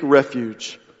to take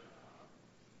refuge.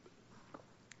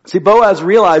 See, Boaz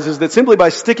realizes that simply by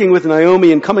sticking with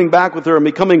Naomi and coming back with her and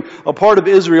becoming a part of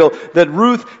Israel, that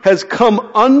Ruth has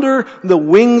come under the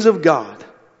wings of God.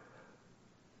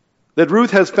 That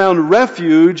Ruth has found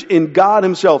refuge in God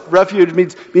Himself. Refuge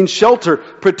means shelter,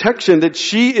 protection, that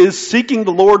she is seeking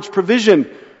the Lord's provision.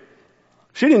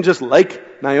 She didn't just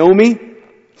like Naomi.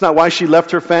 It's not why she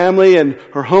left her family and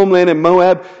her homeland in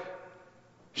Moab.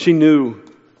 She knew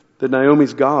that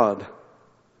Naomi's God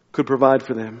could provide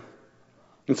for them.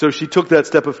 And so she took that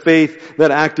step of faith,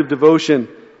 that act of devotion.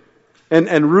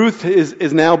 And Ruth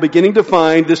is now beginning to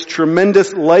find this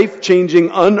tremendous,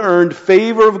 life-changing, unearned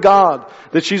favor of God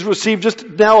that she's received just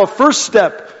now, a first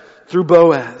step through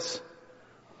Boaz.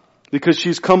 Because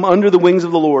she's come under the wings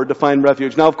of the Lord to find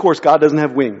refuge. Now, of course, God doesn't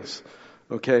have wings.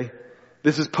 Okay?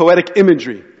 This is poetic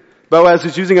imagery. Boaz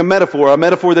is using a metaphor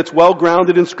that's well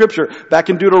grounded in Scripture. Back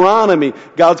in Deuteronomy,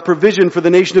 God's provision for the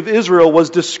nation of Israel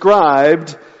was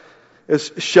described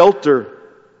as shelter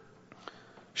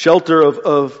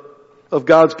of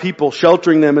God's people,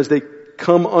 sheltering them as they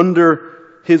come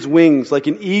under His wings, like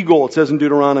an eagle, it says in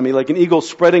Deuteronomy, like an eagle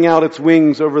spreading out its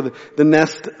wings over the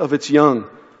nest of its young.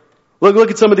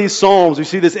 Look at some of these Psalms. We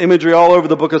see this imagery all over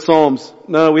the book of Psalms.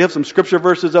 No, we have some scripture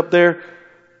verses up there.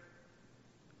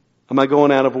 Am I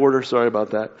going out of order? Sorry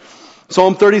about that.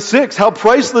 Psalm 36, how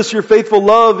priceless your faithful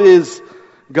love is,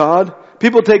 God.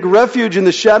 People take refuge in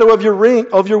the shadow of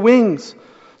your wings.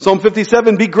 Psalm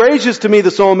 57, be gracious to me,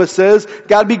 the psalmist says.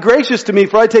 God, be gracious to me,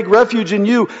 for I take refuge in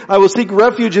you. I will seek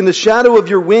refuge in the shadow of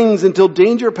your wings until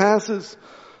danger passes.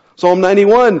 Psalm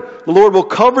 91, the Lord will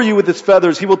cover you with His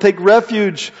feathers. He will take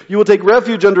refuge. You will take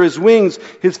refuge under His wings.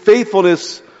 His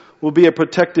faithfulness will be a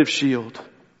protective shield.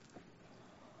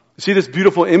 You see this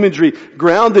beautiful imagery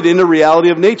grounded in the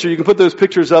reality of nature. You can put those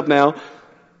pictures up now.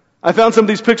 I found some of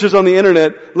these pictures on the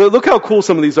internet. Look how cool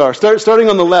some of these are. Starting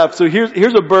on the left. So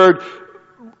here's a bird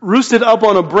roosted up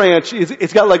on a branch.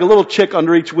 It's got like a little chick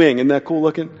under each wing. Isn't that cool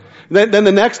looking? Then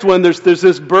the next one, there's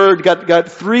this bird got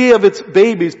 3 of its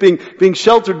babies being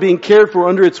sheltered, being cared for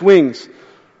under its wings.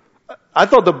 I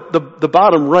thought the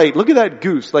bottom right, look at that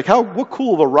goose. Like what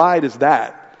cool of a ride is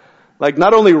that? Like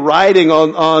not only riding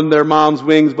on their mom's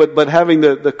wings, but having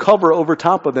the cover over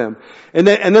top of them. And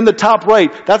then the top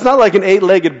right, that's not like an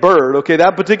 8-legged bird, okay?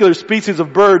 That particular species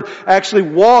of bird actually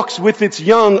walks with its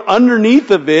young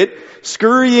underneath of it,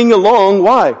 scurrying along.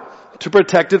 Why? To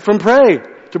protect it from prey.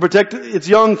 To protect its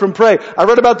young from prey. I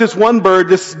read about this one bird,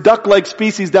 this duck-like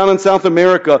species down in South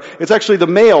America. It's actually the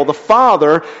male.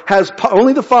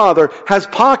 Only the father has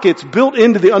pockets built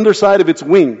into the underside of its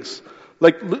wings.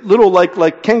 Like little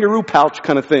like kangaroo pouch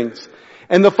kind of things.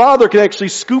 And the father can actually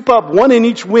scoop up one in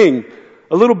each wing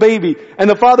a little baby, and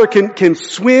the father can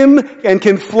swim and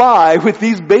can fly with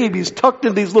these babies tucked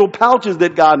in these little pouches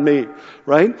that God made,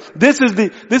 right? This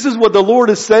is what the Lord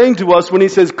is saying to us when He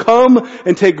says, come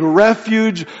and take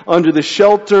refuge under the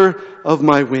shelter of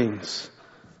my wings.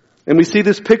 And we see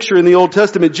this picture in the Old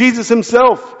Testament. Jesus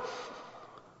Himself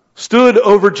stood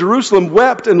over Jerusalem,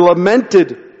 wept and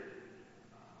lamented,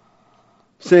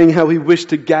 saying how He wished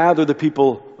to gather the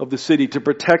people of the city to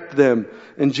protect them.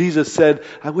 And Jesus said,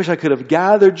 I wish I could have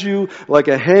gathered you like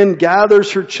a hen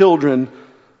gathers her children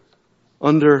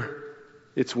under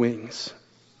its wings.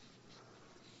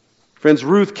 Friends,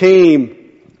 Ruth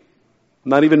came,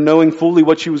 not even knowing fully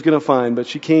what she was going to find, but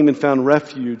she came and found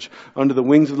refuge under the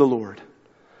wings of the Lord.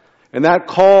 And that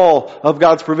call of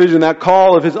God's provision, that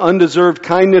call of His undeserved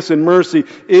kindness and mercy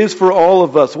is for all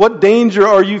of us. What danger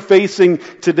are you facing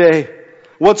today?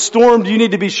 What storm do you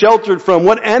need to be sheltered from?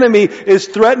 What enemy is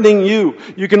threatening you?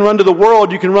 You can run to the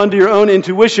world. You can run to your own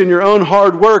intuition, your own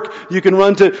hard work. You can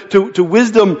run to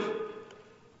wisdom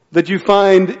that you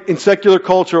find in secular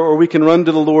culture, or we can run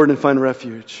to the Lord and find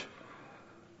refuge.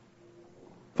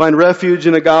 Find refuge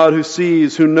in a God who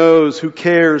sees, who knows, who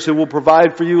cares, who will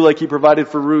provide for you like He provided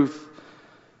for Ruth.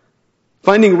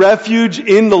 Finding refuge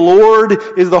in the Lord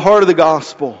is the heart of the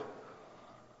gospel.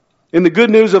 In the good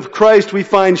news of Christ, we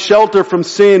find shelter from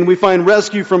sin. We find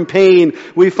rescue from pain.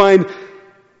 We find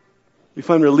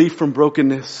relief from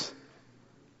brokenness.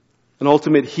 An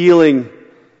ultimate healing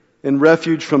and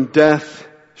refuge from death.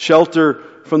 Shelter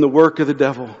from the work of the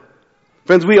devil.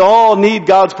 Friends, we all need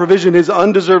God's provision, His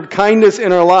undeserved kindness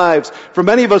in our lives. For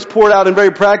many of us poured out in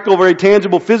very practical, very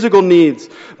tangible physical needs.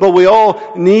 But we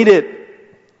all need it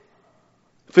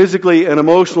physically and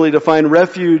emotionally to find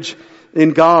refuge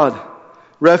in God.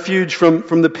 Refuge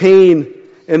from the pain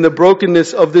and the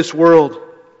brokenness of this world.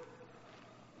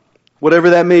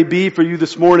 Whatever that may be for you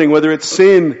this morning, whether it's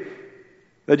sin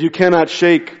that you cannot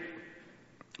shake,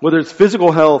 whether it's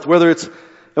physical health, whether it's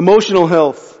emotional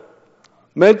health,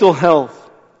 mental health,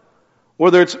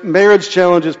 whether it's marriage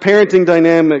challenges, parenting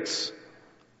dynamics,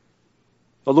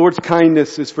 the Lord's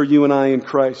kindness is for you and I in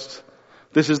Christ.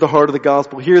 This is the heart of the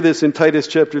gospel. Hear this in Titus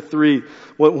chapter 3.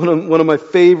 One of my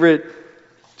favorite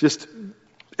just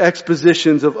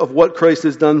expositions of what Christ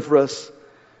has done for us.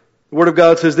 The Word of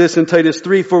God says this in Titus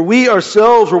 3, for we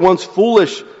ourselves were once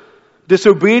foolish,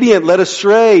 disobedient, led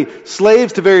astray,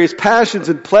 slaves to various passions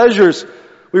and pleasures.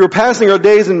 We were passing our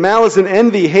days in malice and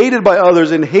envy, hated by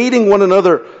others and hating one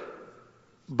another.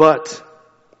 But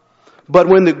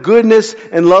when the goodness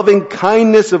and loving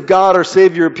kindness of God our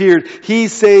Savior appeared, He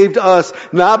saved us,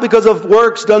 not because of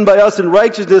works done by us in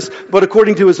righteousness, but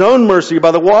according to His own mercy,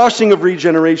 by the washing of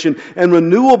regeneration and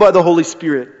renewal by the Holy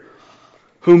Spirit,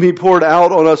 whom He poured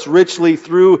out on us richly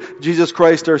through Jesus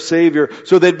Christ our Savior,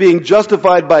 so that being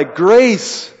justified by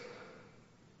grace,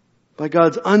 by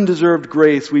God's undeserved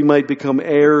grace, we might become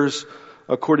heirs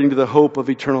according to the hope of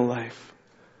eternal life.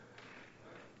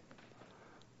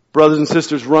 Brothers and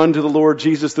sisters, run to the Lord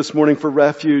Jesus this morning for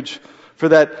refuge, for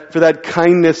that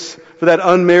kindness, for that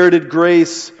unmerited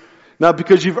grace, not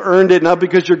because you've earned it, not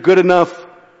because you're good enough,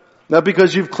 not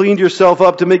because you've cleaned yourself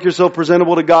up to make yourself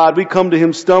presentable to God. We come to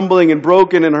Him stumbling and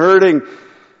broken and hurting,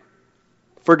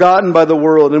 forgotten by the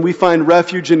world, and we find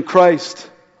refuge in Christ.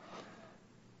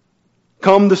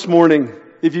 Come this morning.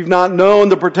 If you've not known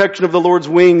the protection of the Lord's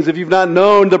wings, if you've not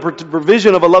known the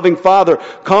provision of a loving Father,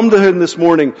 come to Him this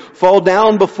morning. Fall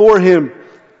down before Him.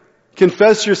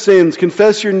 Confess your sins.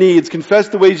 Confess your needs. Confess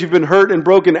the ways you've been hurt and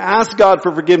broken. Ask God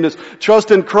for forgiveness.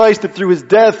 Trust in Christ that through His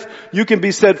death, you can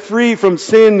be set free from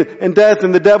sin and death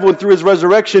and the devil, and through His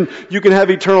resurrection, you can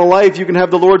have eternal life. You can have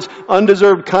the Lord's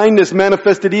undeserved kindness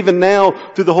manifested even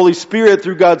now through the Holy Spirit,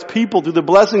 through God's people, through the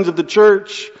blessings of the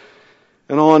church,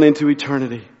 and on into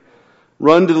eternity.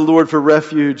 Run to the Lord for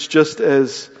refuge, just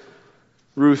as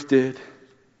Ruth did.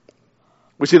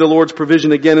 We see the Lord's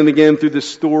provision again and again through this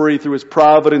story, through His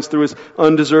providence, through His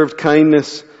undeserved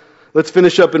kindness. Let's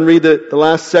finish up and read the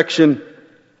last section,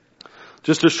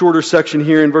 just a shorter section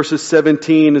here in verses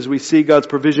 17, as we see God's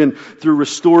provision through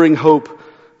restoring hope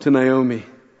to Naomi.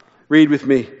 Read with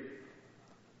me.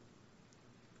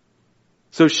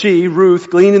 So she,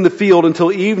 Ruth, gleaned in the field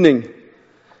until evening.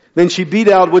 Then she beat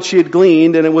out what she had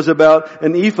gleaned, and it was about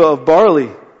an ephah of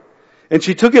barley. And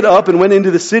she took it up and went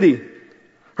into the city.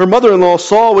 Her mother-in-law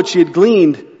saw what she had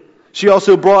gleaned. She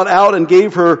also brought out and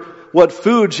gave her what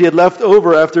food she had left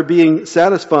over after being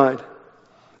satisfied.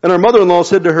 And her mother-in-law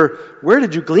said to her, "Where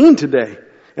did you glean today?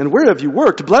 And where have you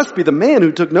worked? Blessed be the man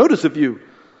who took notice of you."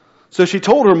 So she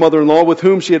told her mother-in-law with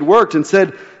whom she had worked and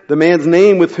said, "The man's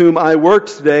name with whom I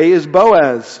worked today is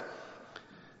Boaz."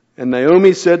 And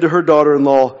Naomi said to her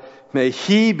daughter-in-law, May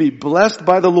he be blessed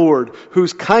by the Lord,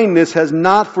 whose kindness has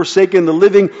not forsaken the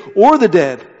living or the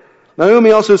dead.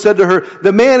 Naomi also said to her,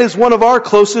 the man is one of our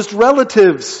closest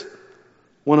relatives,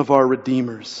 one of our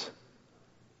redeemers.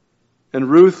 And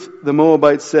Ruth the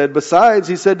Moabite said, besides,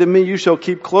 he said to me, you shall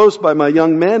keep close by my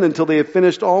young men until they have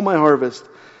finished all my harvest.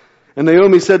 And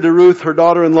Naomi said to Ruth, her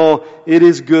daughter-in-law, it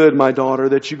is good, my daughter,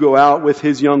 that you go out with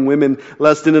his young women,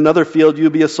 lest in another field you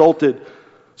be assaulted.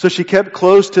 So she kept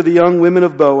close to the young women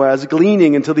of Boaz,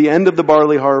 gleaning until the end of the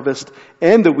barley harvest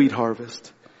and the wheat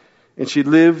harvest. And she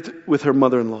lived with her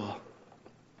mother-in-law.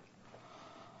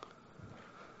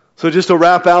 So just to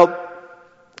wrap out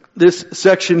this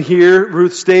section here,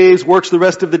 Ruth stays, works the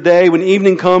rest of the day. When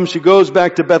evening comes, she goes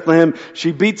back to Bethlehem.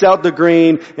 She beats out the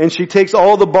grain, and she takes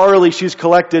all the barley she's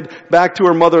collected back to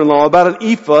her mother-in-law. About an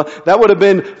ephah, that would have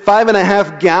been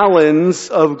 5.5 gallons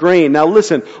of grain. Now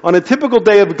listen, on a typical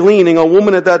day of gleaning, a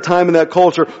woman at that time in that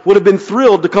culture would have been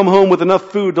thrilled to come home with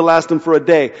enough food to last them for a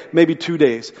day, maybe 2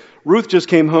 days. Ruth just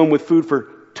came home with food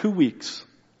for 2 weeks.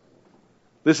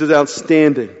 This is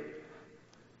outstanding.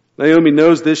 Naomi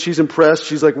knows this. She's impressed.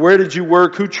 She's like, where did you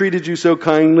work? Who treated you so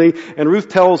kindly? And Ruth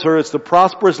tells her it's the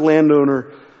prosperous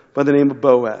landowner by the name of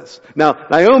Boaz. Now,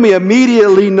 Naomi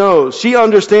immediately knows. She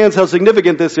understands how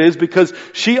significant this is because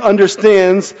she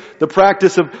understands the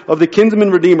practice of the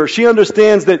Kinsman Redeemer. She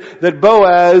understands that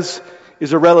Boaz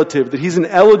is a relative, that he's an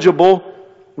eligible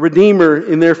Redeemer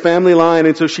in their family line.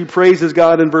 And so she praises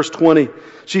God in verse 20.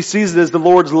 She sees it as the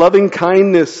Lord's loving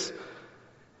kindness.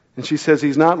 And she says,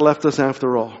 he's not left us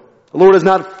after all. The Lord has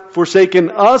not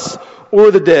forsaken us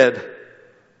or the dead.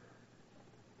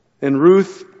 And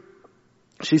Ruth,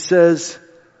 she says,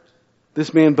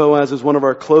 this man Boaz is one of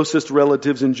our closest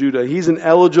relatives in Judah. He's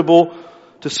ineligible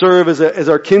to serve as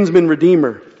our kinsman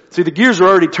redeemer. See, the gears are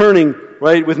already turning,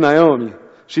 right, with Naomi.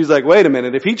 She's like, wait a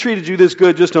minute, if he treated you this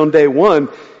good just on day one,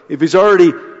 if he's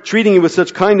already treating you with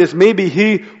such kindness, maybe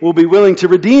he will be willing to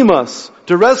redeem us,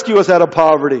 to rescue us out of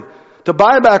poverty, to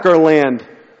buy back our land,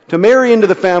 to marry into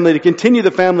the family, to continue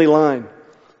the family line.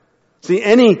 See,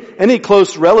 any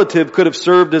close relative could have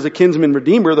served as a kinsman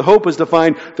redeemer. The hope was to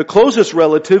find the closest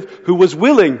relative who was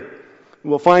willing.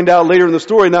 We'll find out later in the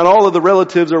story, not all of the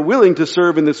relatives are willing to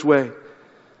serve in this way.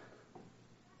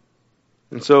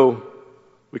 And so,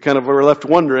 we kind of are left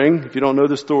wondering, if you don't know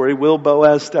the story, will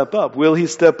Boaz step up? Will he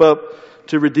step up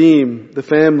to redeem the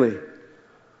family?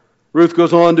 Ruth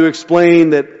goes on to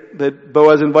explain that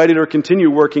Boaz invited her to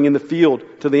continue working in the field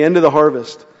to the end of the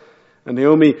harvest. And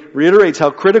Naomi reiterates how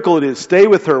critical it is. Stay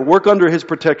with her. Work under his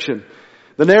protection.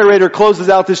 The narrator closes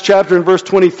out this chapter in verse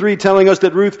 23 telling us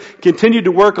that Ruth continued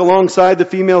to work alongside the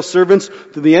female servants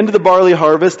through the end of the barley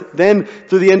harvest, then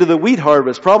through the end of the wheat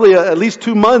harvest. Probably at least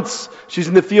 2 months she's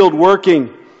in the field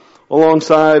working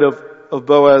alongside of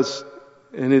Boaz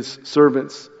and his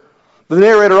servants. The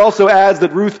narrator also adds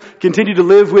that Ruth continued to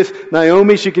live with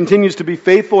Naomi. She continues to be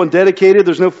faithful and dedicated.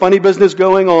 There's no funny business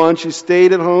going on. She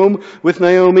stayed at home with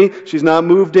Naomi. She's not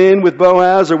moved in with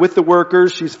Boaz or with the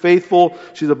workers. She's faithful.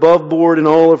 She's above board in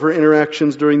all of her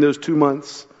interactions during those 2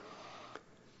 months.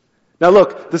 Now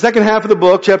look, the second half of the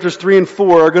book, chapters 3 and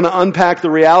 4, are going to unpack the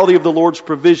reality of the Lord's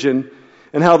provision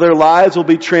and how their lives will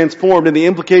be transformed and the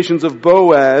implications of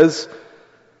Boaz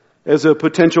as a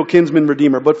potential kinsman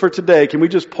redeemer. But for today, can we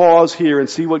just pause here and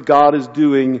see what God is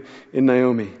doing in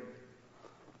Naomi?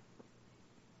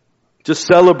 Just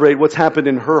celebrate what's happened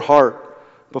in her heart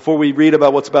before we read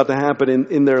about what's about to happen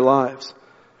in their lives.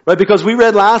 Right? Because we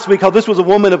read last week how this was a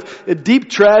woman of a deep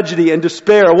tragedy and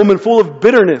despair, a woman full of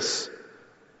bitterness.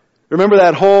 Remember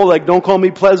that whole, don't call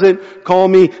me pleasant, call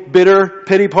me bitter,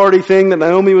 pity party thing that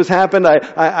Naomi was happened?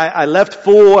 I left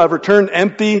full, I've returned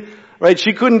empty. Right?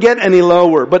 She couldn't get any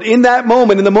lower. But in that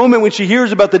moment, in the moment when she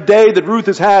hears about the day that Ruth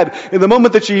has had, in the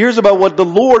moment that she hears about what the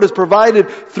Lord has provided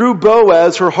through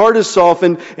Boaz, her heart is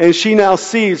softened and she now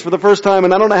sees for the first time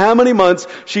in I don't know how many months,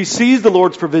 she sees the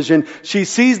Lord's provision. She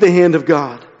sees the hand of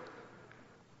God.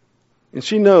 And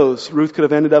she knows Ruth could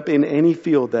have ended up in any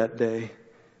field that day.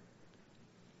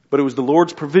 But it was the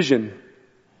Lord's provision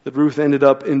that Ruth ended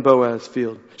up in Boaz's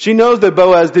field. She knows that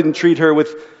Boaz didn't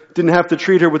have to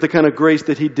treat her with the kind of grace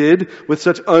that he did, with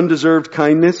such undeserved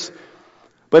kindness.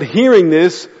 But hearing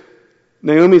this,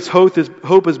 Naomi's hope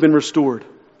has been restored.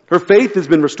 Her faith has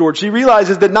been restored. She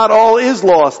realizes that not all is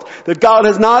lost, that God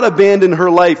has not abandoned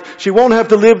her life. She won't have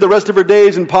to live the rest of her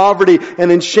days in poverty and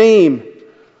in shame.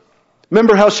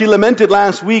 Remember how she lamented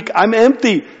last week, I'm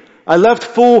empty. I left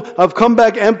full, I've come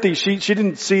back empty. She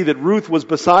didn't see that Ruth was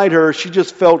beside her. She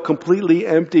just felt completely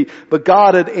empty. But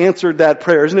God had answered that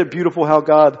prayer. Isn't it beautiful how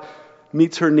God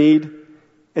meets her need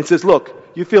and says,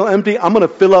 look, you feel empty? I'm going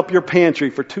to fill up your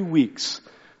pantry for 2 weeks.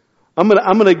 I'm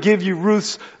gonna give you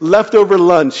Ruth's leftover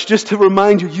lunch just to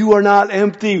remind you, you are not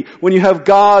empty. When you have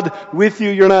God with you,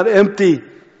 you're not empty.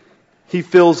 He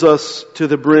fills us to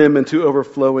the brim and to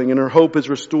overflowing, and her hope is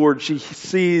restored. She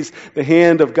sees the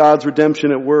hand of God's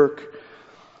redemption at work.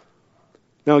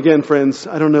 Now again, friends,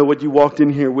 I don't know what you walked in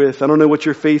here with. I don't know what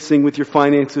you're facing with your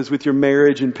finances, with your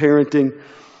marriage and parenting,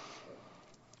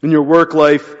 in your work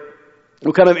life.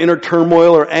 What kind of inner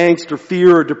turmoil or angst or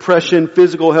fear or depression,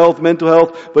 physical health, mental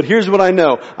health. But here's what I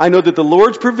know. I know that the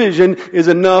Lord's provision is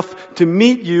enough to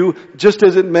meet you just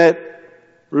as it met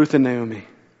Ruth and Naomi.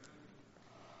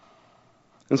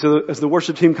 And so as the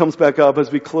worship team comes back up, as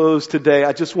we close today,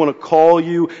 I just want to call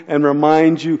you and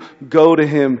remind you, go to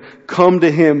Him, come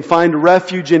to Him, find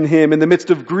refuge in Him in the midst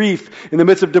of grief, in the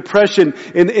midst of depression,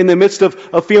 in the midst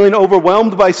of feeling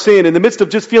overwhelmed by sin, in the midst of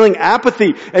just feeling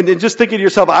apathy and just thinking to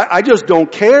yourself, I just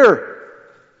don't care.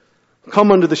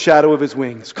 Come under the shadow of His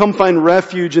wings. Come find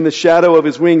refuge in the shadow of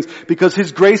His wings, because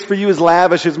His grace for you is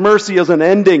lavish. His mercy is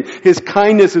unending. His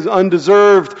kindness is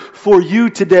undeserved for you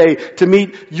today to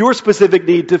meet your specific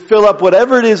need, to fill up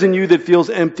whatever it is in you that feels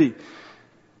empty,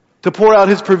 to pour out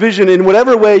His provision in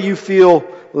whatever way you feel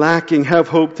lacking. Have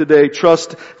hope today.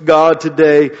 Trust God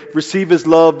today. Receive His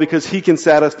love, because He can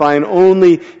satisfy, and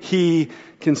only He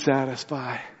can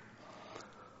satisfy.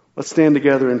 Let's stand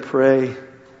together and pray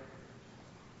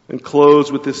and close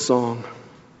with this song.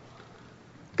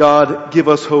 God, give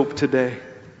us hope today.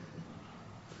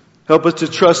 Help us to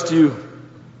trust You,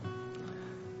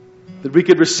 that we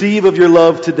could receive of Your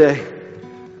love today.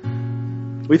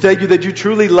 We thank You that You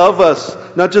truly love us,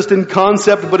 not just in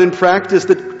concept but in practice,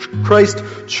 that Christ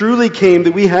truly came,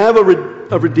 that we have a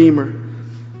Redeemer,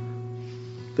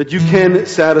 that You can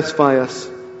satisfy us,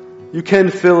 You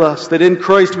can fill us, that in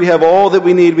Christ we have all that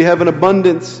we need, we have an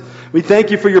abundance. We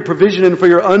thank You for Your provision and for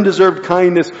Your undeserved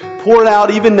kindness. Pour it out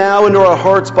even now into our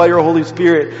hearts by Your Holy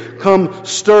Spirit. Come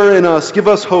stir in us. Give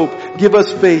us hope. Give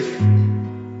us faith.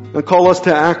 And call us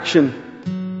to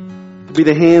action, to be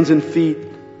the hands and feet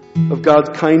of God's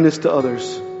kindness to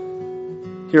others.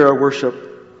 Hear our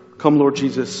worship. Come, Lord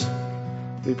Jesus.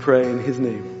 We pray in His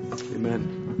name.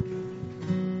 Amen.